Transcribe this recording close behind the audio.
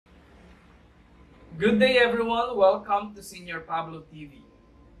Good day everyone, welcome to Señor Pablo TV.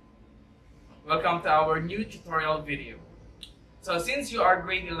 Welcome to our new tutorial video. So since you are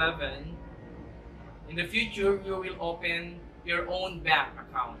grade 11, in the future you will open your own bank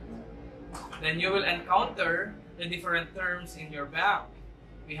account. Then you will encounter the different terms in your bank.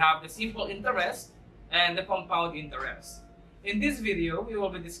 We have the simple interest and the compound interest. In this video, we will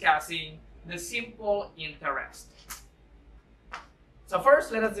be discussing the simple interest. So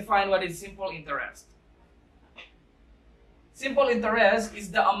first, let us define what is simple interest. Simple interest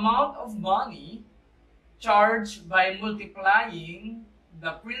is the amount of money charged by multiplying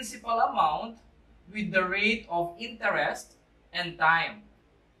the principal amount with the rate of interest and time.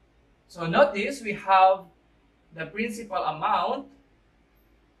 So notice we have the principal amount,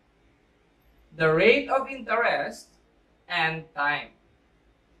 the rate of interest, and time.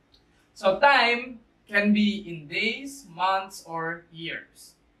 So time can be in days, months, or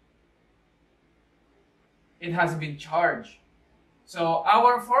years. It has been charged. So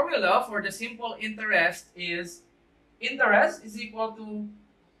our formula for the simple interest is interest is equal to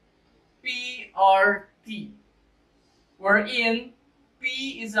PRT, wherein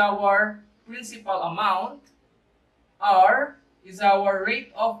P is our principal amount, R is our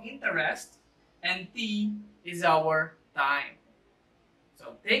rate of interest, and T is our time.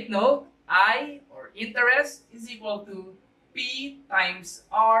 So take note, I or interest is equal to P times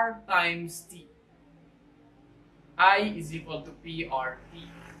R times T. I is equal to PRT.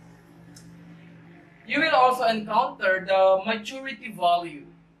 You will also encounter the maturity value.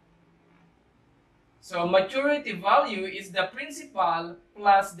 So maturity value is the principal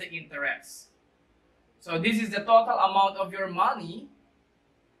plus the interest. So this is the total amount of your money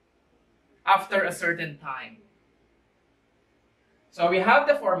after a certain time. So we have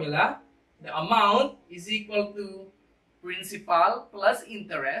the formula. The amount is equal to principal plus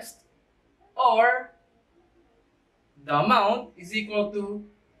interest, or the amount is equal to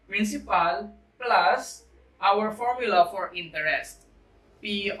principal plus our formula for interest,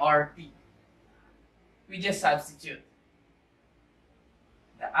 PRT. We just substitute.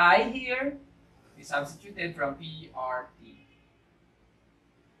 The I here is substituted from PRT.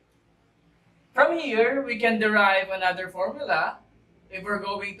 From here, we can derive another formula if we're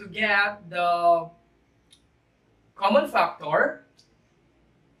going to get the common factor.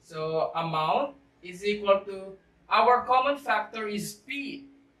 So amount is equal to, our common factor is P.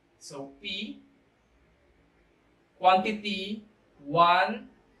 So P, quantity 1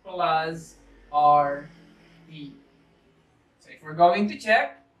 plus RT. So if we're going to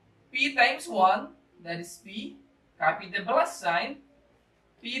check, P times 1, that is P, copy the plus sign,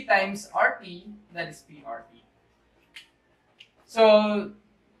 P times RT, that is PRT. So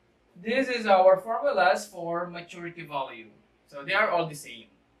this is our formulas for maturity value. So they are all the same.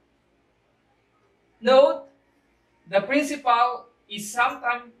 Note, the principal is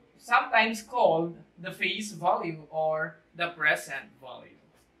sometimes called the face value or the present value.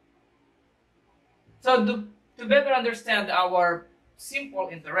 So to better understand our simple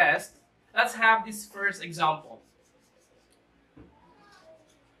interest, let's have this first example.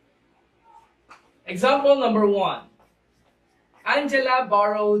 Example number 1. Angela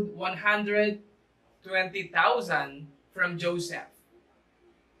borrowed 120,000 from Joseph.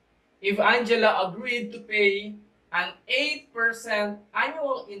 If Angela agreed to pay an 8%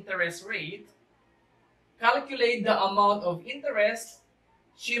 annual interest rate, calculate the amount of interest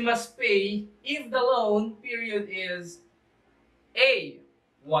she must pay if the loan period is A,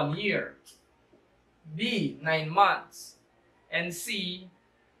 1 year, B, 9 months, and C,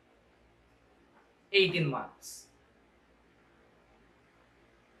 18 months.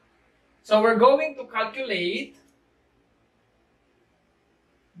 So we're going to calculate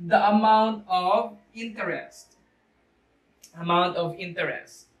the amount of interest.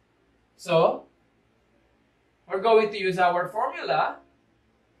 So we're going to use our formula.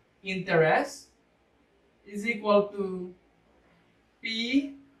 Interest is equal to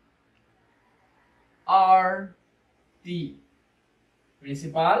PRT.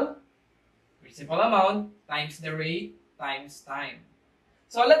 Principal amount times the rate times time.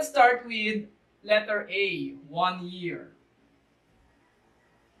 So let's start with letter A, 1 year.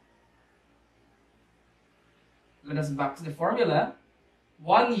 Let us back to the formula.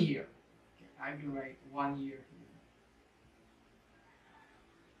 1 year. Okay, I will write 1 year here.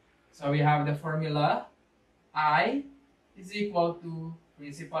 So we have the formula. I is equal to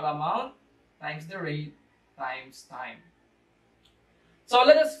principal amount times the rate times time. So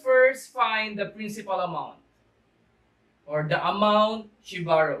let us first find the principal amount, or the amount she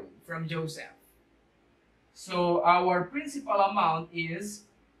borrowed from Joseph. So our principal amount is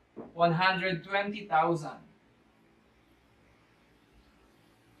 120,000.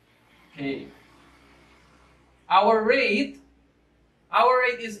 Okay. Our rate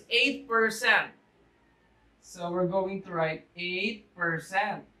is 8%. So we're going to write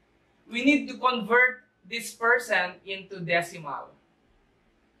 8%. We need to convert this percent into decimal.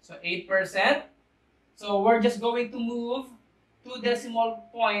 So 8%. So we're just going to move 2 decimal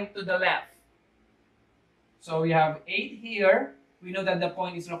point to the left. So we have 8 here. We know that the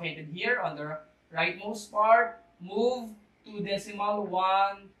point is located here on the rightmost part. Move 2 decimal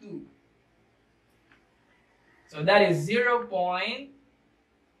 1, 2. So that is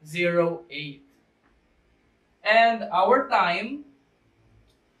 0.08. And our time,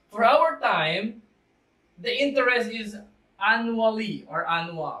 for our time, the interest is annually or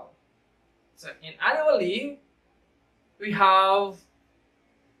annual. So in annually, we have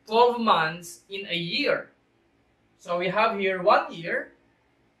 12 months in a year. So we have here 1 year,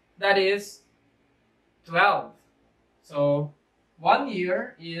 that is 12. So 1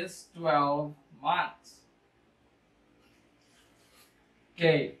 year is 12 months.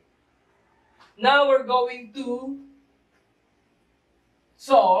 Okay. Now we're going to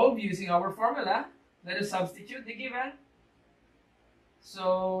solve using our formula. Let us substitute the given.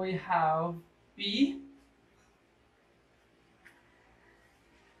 So we have P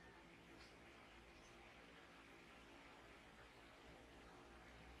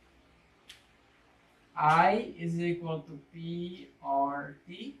I is equal to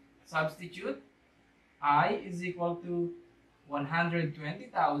PRT. Substitute. I is equal to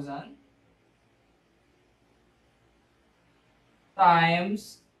 120,000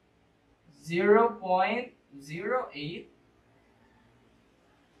 times 0.08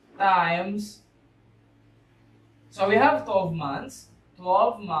 times, so we have 12 months.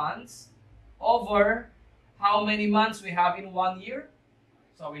 12 months over how many months we have in 1 year?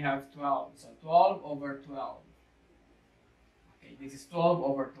 So we have 12. So 12 over 12. Okay, this is 12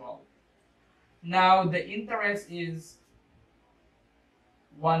 over 12. Now the interest is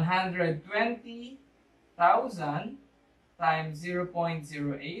 120,000 times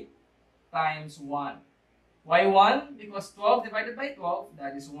 0.08 times 1. Why 1? Because 12 divided by 12,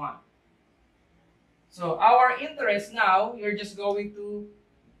 that is 1. So our interest now, you're just going to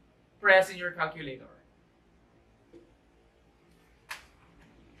press in your calculator.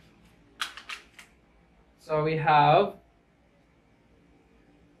 So we have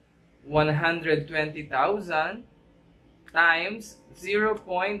 120,000 times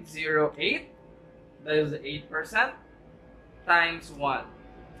 0.08, that is 8%, times 1.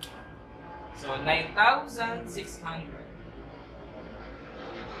 So 9,600.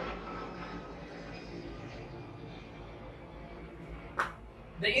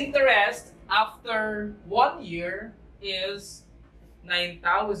 The interest after 1 year is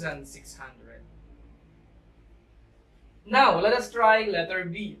 9,600. Now let us try letter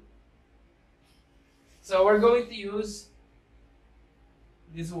B. So we're going to use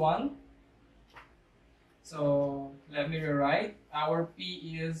this one. So let me rewrite. Our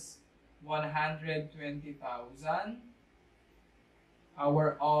P is 120,000.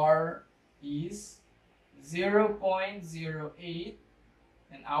 Our R is 0.08,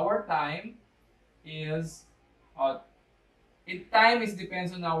 and our time is time is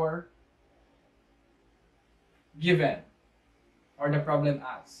depends on our given or the problem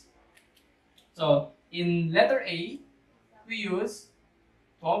asked. So in letter A, we use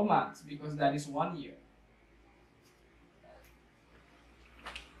 12 months because that is 1 year.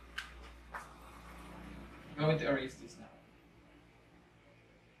 I'm going to erase this now.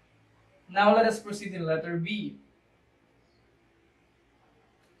 Now let us proceed in letter B.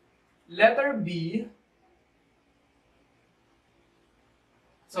 Letter B,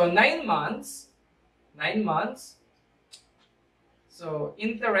 so 9 months, so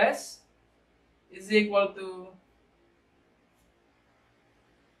interest is equal to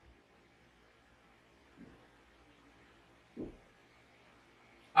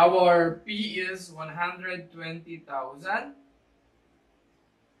our P is 120,000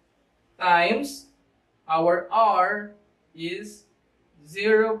 times our R is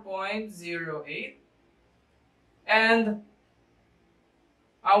 0.08 and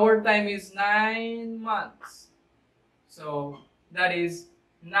our time is 9 months. So that is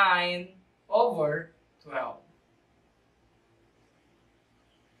 9 over 12.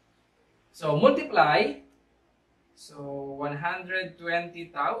 So multiply. So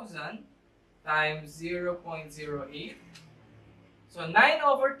 120,000 times 0.08. So 9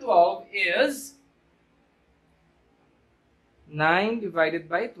 over 12 is 9 divided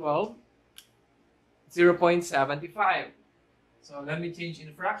by 12, 0.75. So So let me change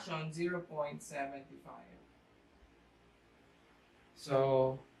in fraction 0.75.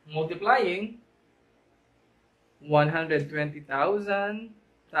 So multiplying 120,000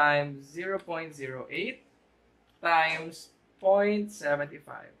 times 0.08 times 0.75.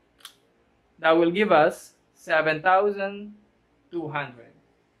 That will give us 7,200.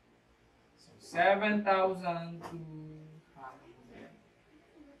 So 7,200.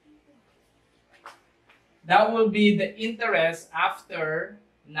 That will be the interest after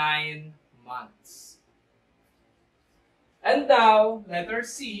 9 months. And now, letter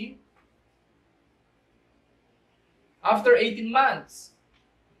C, after 18 months.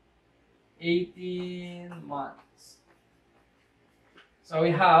 18 months. So we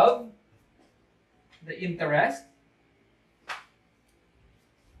have the interest.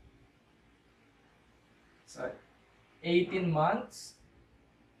 So 18 months.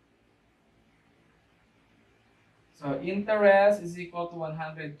 So interest is equal to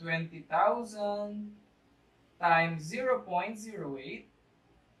 120,000 times 0.08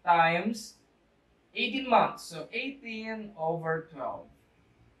 times 18 months. So 18 over 12.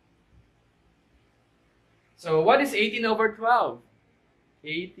 So what is 18 over 12?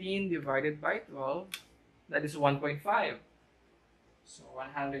 18 divided by 12, that is 1.5. So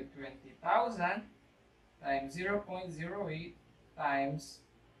 120,000 times 0.08 times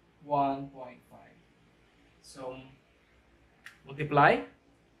 1.5. So multiply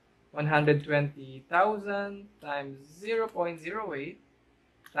 120,000 times 0.08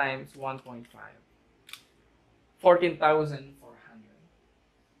 times 1.5. 14,400.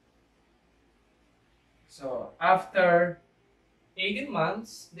 So after 18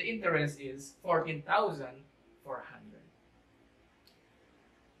 months, the interest is 14,400.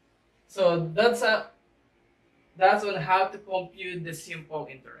 So that's on how to compute the simple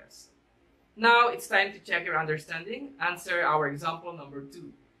interest. Now it's time to check your understanding. Answer our example number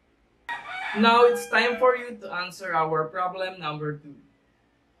 2. Now it's time for you to answer our problem number 2.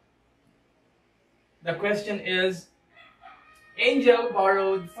 The question is, Angel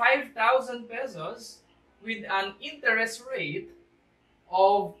borrowed 5,000 pesos with an interest rate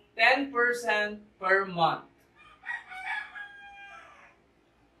of 10% per month.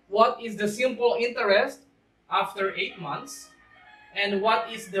 What is the simple interest after 8 months? And what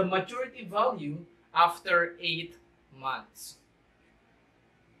is the maturity value after 8 months?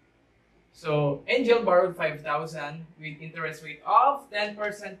 So, Angel borrowed 5,000 with interest rate of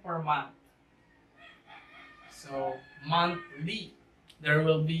 10% per month. So, monthly, there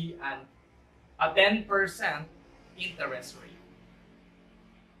will be a 10% interest rate.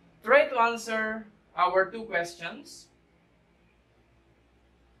 Try to answer our 2 questions.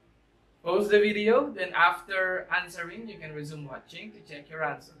 Pause the video, then after answering, you can resume watching to check your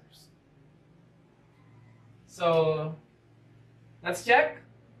answers. So, let's check.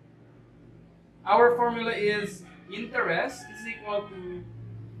 Our formula is interest is equal to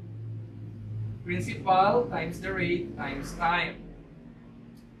principal times the rate times time.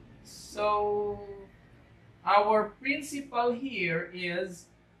 So, our principal here is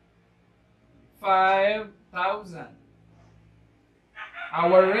 5,000.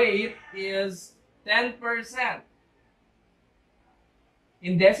 Our rate is 10%.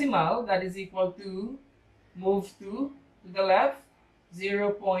 In decimal, that is equal to, move to the left,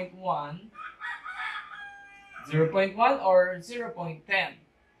 0.1, 0.1 or 0.10.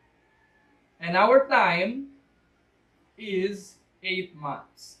 And our time is 8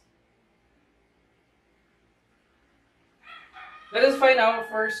 months. Let us find our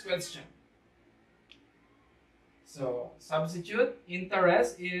first question. So, substitute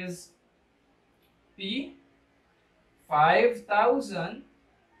interest is P, 5,000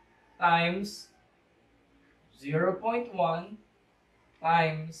 times 0.1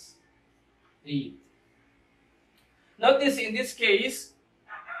 times 8. Notice in this case,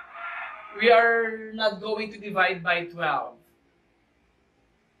 we are not going to divide by 12.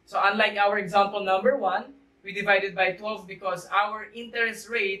 So unlike our example number 1, we divided by 12 because our interest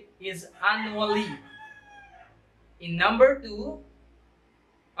rate is annually. In number 2,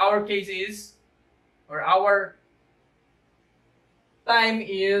 our case is, or our time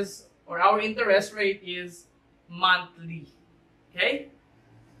is, or our interest rate is monthly. Okay?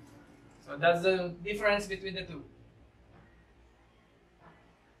 So that's the difference between the two.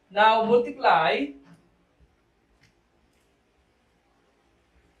 Now multiply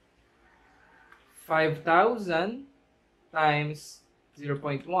 5,000 times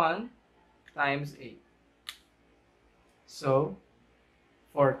 0.1 times 8. So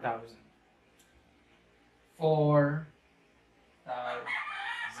 4,000. 4,000.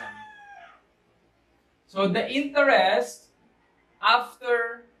 So the interest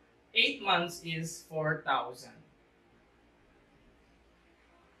after 8 months is 4,000.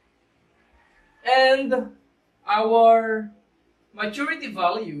 And our maturity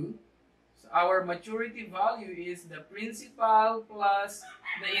value, so our maturity value is the principal plus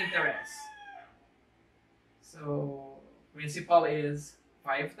the interest. So principal is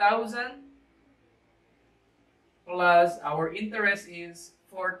 5,000 plus our interest is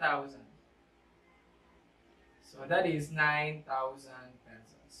 4,000. So that is 9,000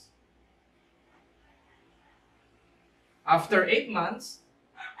 pesos. After 8 months,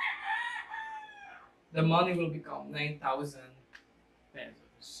 the money will become 9,000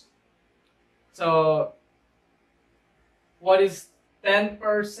 pesos. So what is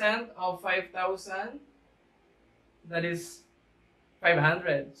 10% of 5,000? That is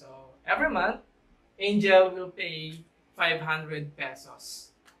 500. So every month, Angel will pay 500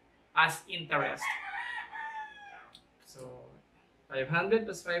 pesos as interest. So 500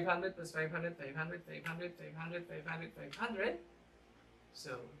 plus 500 plus 500, 500, 500, 500, 500, 500.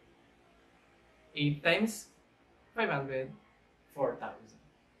 So 8 times 500, 4,000.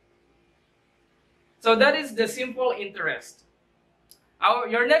 So that is the simple interest.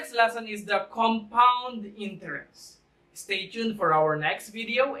 Your next lesson is the compound interest. Stay tuned for our next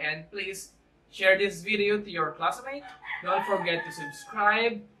video, and please share this video to your classmates. Don't forget to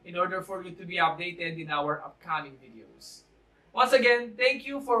subscribe in order for you to be updated in our upcoming videos. Once again, thank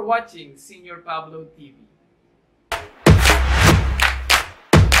you for watching Señor Pablo TV.